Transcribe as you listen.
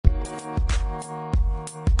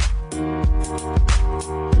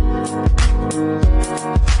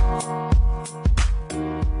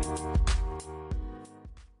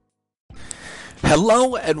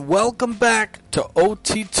Hello and welcome back to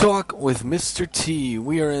OT Talk with Mr. T.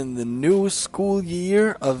 We are in the new school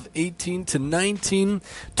year of 18 to 19,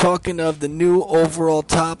 talking of the new overall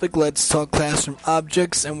topic, Let's Talk Classroom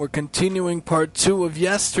Objects, and we're continuing part 2 of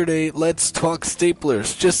yesterday, Let's Talk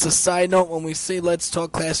Staplers. Just a side note, when we say Let's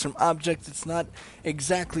Talk Classroom Objects, it's not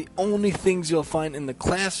exactly only things you'll find in the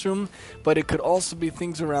classroom, but it could also be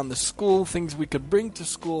things around the school, things we could bring to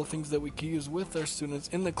school, things that we could use with our students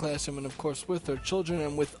in the classroom, and of course with our children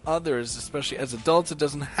and with others, especially as adults. It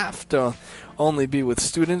doesn't have to only be with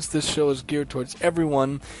students. This show is geared towards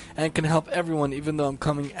everyone and can help everyone, even though I'm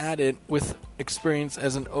coming at it with experience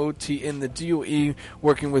as an OT in the DOE,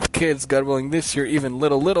 working with kids, God willing this year, even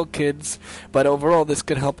little kids, but overall this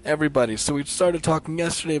could help everybody. So we started talking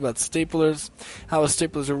yesterday about staplers, how a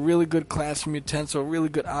stapler is a really good classroom utensil, a really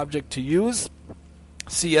good object to use.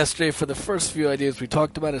 See, yesterday for the first few ideas we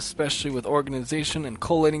talked about, especially with organization and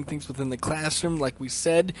collating things within the classroom, like we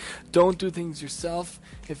said, don't do things yourself.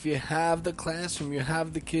 If you have the classroom, you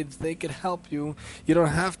have the kids, they can help you. You don't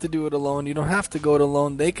have to do it alone. You don't have to go it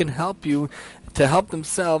alone. They can help you to help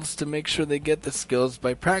themselves to make sure they get the skills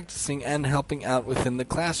by practicing and helping out within the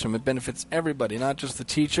classroom. It benefits everybody, not just the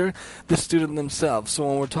teacher, the student themselves. So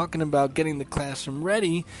when we're talking about getting the classroom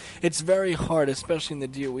ready, it's very hard, especially in the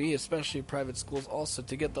DOE, especially private schools also,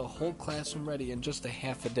 to get the whole classroom ready in just a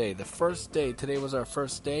half a day. The first day, today was our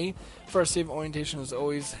first day. First day of orientation is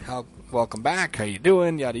always, welcome back, how you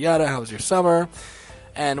doing, yada yada, how was your summer?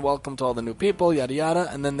 And welcome to all the new people, yada yada,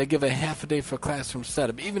 and then they give a half a day for classroom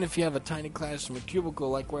setup. Even if you have a tiny classroom, a cubicle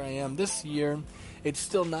like where I am this year, it's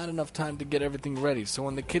still not enough time to get everything ready. So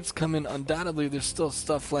when the kids come in, undoubtedly there's still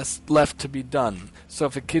stuff left to be done. So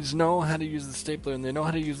if the kids know how to use the stapler and they know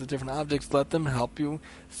how to use the different objects, let them help you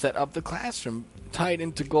set up the classroom. Tie it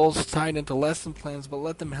into goals, tie it into lesson plans, but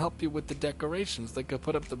let them help you with the decorations. They could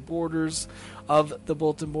put up the borders of the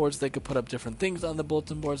bulletin boards. They could put up different things on the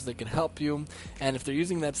bulletin boards. They can help you. And if they're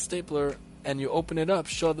using that stapler and you open it up,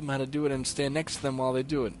 show them how to do it and stand next to them while they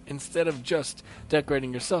do it. Instead of just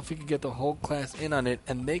decorating yourself, you can get the whole class in on it,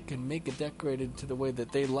 and they can make it decorated to the way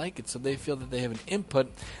that they like it, so they feel that they have an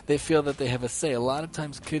input, they feel that they have a say. A lot of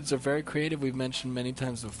times kids are very creative, we've mentioned many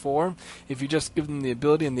times before. If you just give them the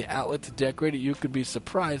ability and the outlet to decorate it, you could be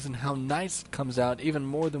surprised in how nice it comes out, even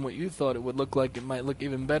more than what you thought it would look like. It might look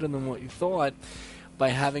even better than what you thought, by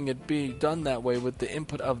having it be done that way with the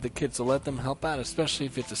input of the kids. So let them help out, especially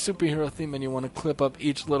if it's a superhero theme and you want to clip up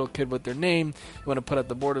each little kid with their name, you want to put up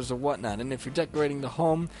the borders or whatnot. And if you're decorating the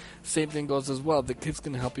home, same thing goes as well. The kids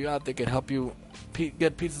can help you out. They can help you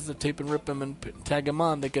get pieces of tape and rip them and tag them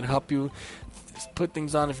on. They can help you put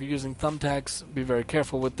things on. If you're using thumbtacks, be very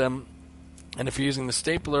careful with them. And if you're using the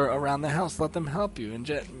stapler around the house, let them help you.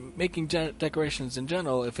 And making decorations in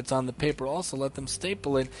general, if it's on the paper also, let them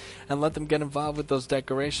staple it and let them get involved with those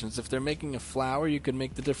decorations. If they're making a flower, you can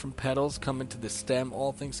make the different petals come into the stem.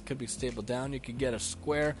 All things could be stapled down. You could get a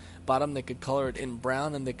square bottom. They could color it in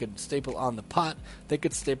brown, and they could staple on the pot. They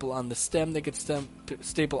could staple on the stem. They could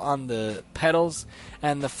staple on the petals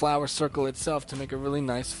and the flower circle itself to make a really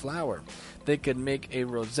nice flower. They could make a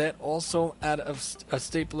rosette also out of a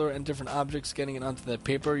stapler and different objects, getting it onto that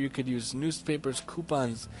paper. You could use newspapers,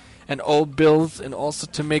 coupons, and old bills, and also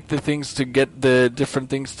to make the things to get the different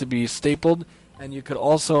things to be stapled. And you could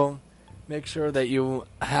also make sure that you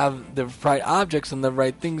have the right objects and the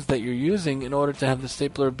right things that you're using in order to have the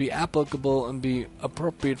stapler be applicable and be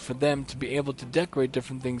appropriate for them to be able to decorate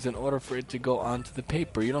different things in order for it to go onto the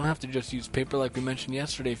paper. You don't have to just use paper like we mentioned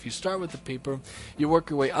yesterday. If you start with the paper, you work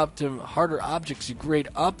your way up to harder objects. You grade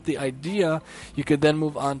up the idea. You could then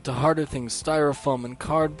move on to harder things, styrofoam and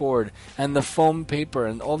cardboard and the foam paper,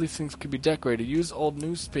 and all these things could be decorated. Use old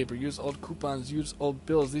newspaper, use old coupons, use old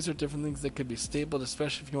bills. These are different things that could be stapled,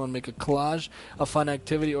 especially if you want to make a collage, a fun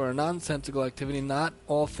activity, or a nonsensical activity. Not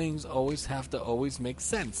all things always have to always make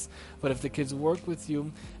sense. But if the kids work with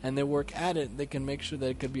you and they work at it, they can make sure that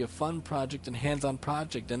it could be a fun project and hands-on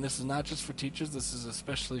project. And this is not just for teachers, this is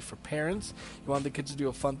especially for parents. You want the kids to do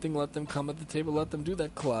a fun thing, let them come at the table, let them do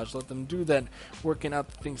that collage, let them do that working out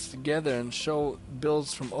the things together, and show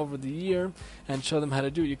bills from over the year and show them how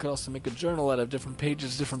to do it. You could also make a journal out of different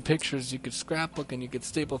pages, different pictures. You could scrapbook, and you could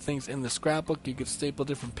staple things in the scrapbook. You could staple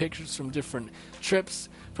different pictures from different trips,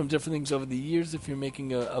 from different things over the years. If you're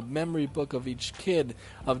making a memory book of each kid,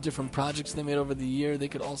 of different projects they made over the year, they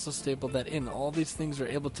could also staple that in. All these things are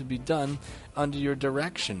able to be done under your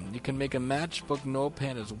direction. You can make a matchbook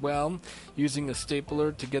notepad as well, using a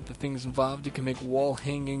stapler to get the things involved. You can make wall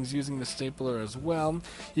hangings using the stapler as well.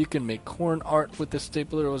 You can make corn art with the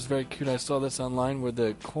stapler. It was very cute. I saw this online where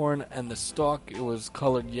the corn and the stalk, it was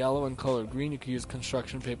colored yellow and colored green. You could use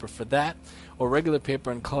construction paper for that, or regular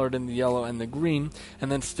paper and color it in the yellow and the green,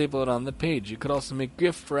 and then staple it on the page. You could also make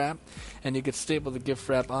gift wrap, and you could staple the gift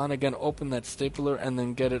wrap on. Again, open that stapler and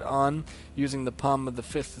then get it on. Using the palm of the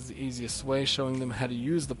fist is the easiest way, showing them how to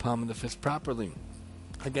use the palm of the fist properly.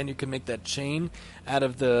 Again, you can make that chain out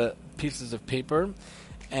of the pieces of paper,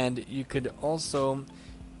 and you could also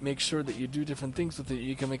make sure that you do different things with it.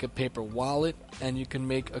 You can make a paper wallet, and you can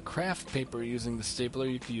make a craft paper using the stapler.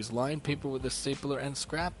 You could use lined paper with the stapler and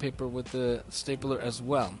scrap paper with the stapler as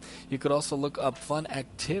well. You could also look up fun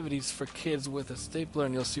activities for kids with a stapler,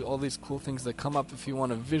 and you'll see all these cool things that come up if you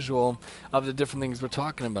want a visual of the different things we're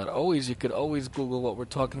talking about. You could always Google what we're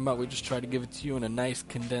talking about. We just try to give it to you in a nice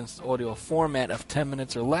condensed audio format of 10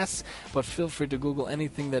 minutes or less, but feel free to Google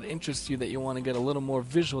anything that interests you that you want to get a little more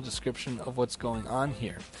visual description of what's going on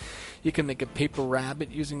here. You can make a paper rabbit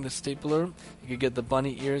using the stapler. You could get the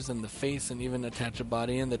bunny ears and the face, and even attach a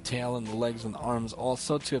body and the tail and the legs and the arms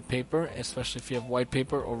also to a paper, especially if you have white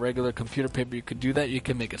paper or regular computer paper. You could do that. You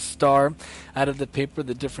can make a star out of the paper,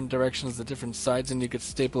 the different directions, the different sides, and you could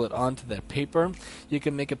staple it onto that paper. You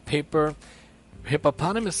can make a paper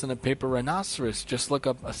hippopotamus and a paper rhinoceros. Just look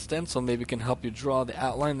up a stencil, maybe can help you draw the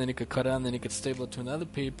outline, then you could cut it on, then you could staple it to another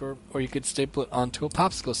paper, or you could staple it onto a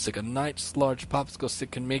popsicle stick. A nice large popsicle stick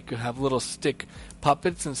can make you have little stick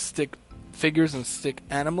puppets and stick figures and stick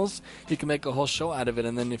animals. You can make a whole show out of it,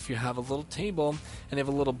 and then if you have a little table and you have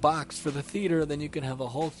a little box for the theater, then you can have a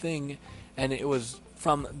whole thing. And it was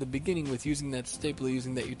from the beginning with using that stapler,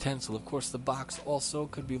 using that utensil. Of course, the box also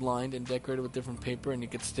could be lined and decorated with different paper, and you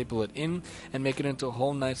could staple it in and make it into a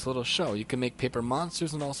whole nice little show. You can make paper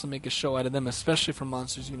monsters and also make a show out of them, especially for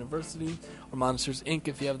Monsters University or Monsters Inc.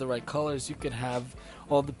 If you have the right colors, you could have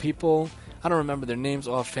all the people, I don't remember their names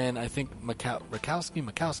offhand, I think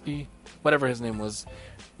Makowski, whatever his name was.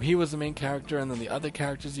 He was the main character, and then the other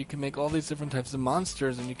characters, you can make all these different types of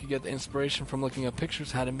monsters, and you can get the inspiration from looking at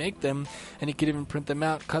pictures how to make them, and you could even print them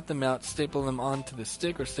out, cut them out, staple them onto the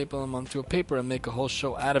stick, or staple them onto a paper and make a whole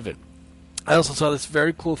show out of it. I also saw this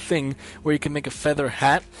very cool thing where you can make a feather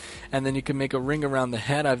hat, and then you can make a ring around the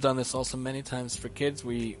head. I've done this also many times for kids.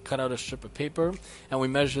 We cut out a strip of paper, and we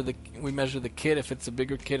measure the kid. If it's a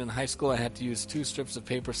bigger kid in high school, I had to use 2 strips of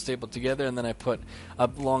paper stapled together, and then I put a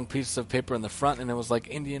long piece of paper in the front, and it was like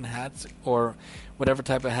Indian hats or whatever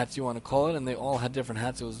type of hats you want to call it, and they all had different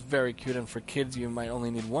hats. It was very cute, and for kids, you might only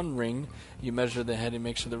need 1 ring. You measure the head and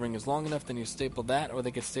make sure the ring is long enough, then you staple that, or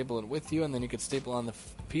they could staple it with you, and then you could staple on the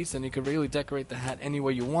piece, and you could really decorate the hat any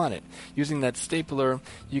way you want it. Using that stapler,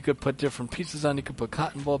 you could put different pieces on, you could put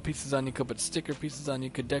cotton ball pieces on, you could put sticker pieces on,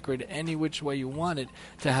 you could decorate it any which way you want it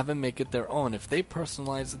to have them make it their own. If they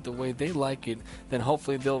personalize it the way they like it, then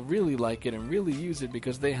hopefully they'll really like it and really use it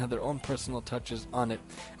because they have their own personal touches on it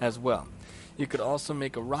as well. You could also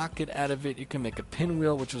make a rocket out of it. You can make a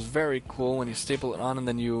pinwheel, which was very cool when you staple it on and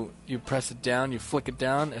then you press it down, you flick it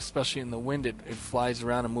down, especially in the wind, it flies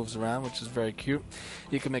around and moves around, which is very cute.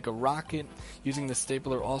 You can make a rocket using the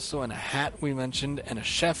stapler also, and a hat we mentioned, and a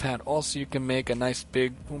chef hat also. You can make a nice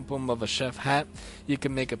big pom-pom of a chef hat. You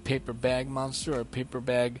can make a paper bag monster or a paper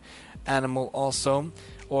bag animal also,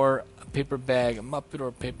 or paper bag Muppet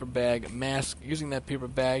or paper bag mask. Using that paper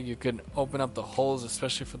bag, you could open up the holes,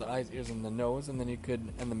 especially for the eyes, ears, and the nose, and then you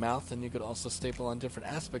could, and the mouth, and you could also staple on different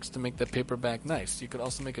aspects to make that paper bag nice. You could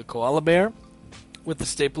also make a koala bear with the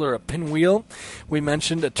stapler, a pinwheel. We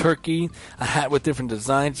mentioned a turkey, a hat with different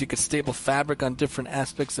designs. You could staple fabric on different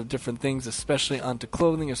aspects of different things, especially onto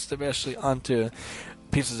clothing, especially onto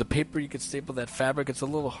pieces of paper. You could staple that fabric. It's a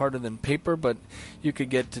little harder than paper, but you could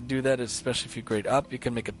get to do that, especially if you grade up. You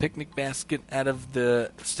can make a picnic basket out of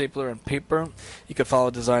the stapler and paper. You could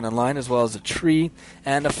follow design online, as well as a tree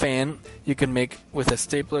and a fan. You can make with a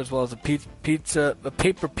stapler, as well as a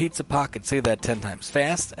paper pizza pocket. Say that 10 times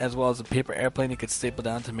fast. As well as a paper airplane you could staple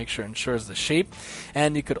down to make sure it ensures the shape.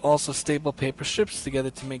 And you could also staple paper strips together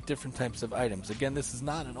to make different types of items. Again, this is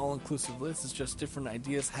not an all-inclusive list. It's just different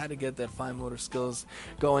ideas how to get that fine motor skills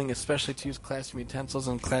going, especially to use classroom utensils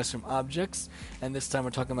and classroom objects. And this time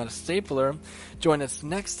we're talking about a stapler. Join us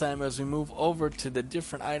next time as we move over to the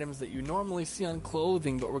different items that you normally see on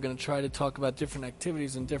clothing, but we're going to try to talk about different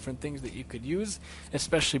activities and different things that you could use,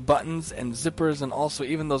 especially buttons and zippers, and also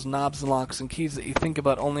even those knobs and locks and keys that you think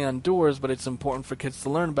about only on doors, but it's important for kids to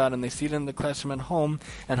learn about, and they see it in the classroom at home,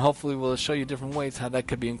 and hopefully we'll show you different ways how that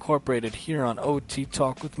could be incorporated here on OT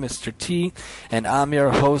Talk with Mr. T, and I'm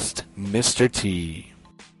your host, Mr. T.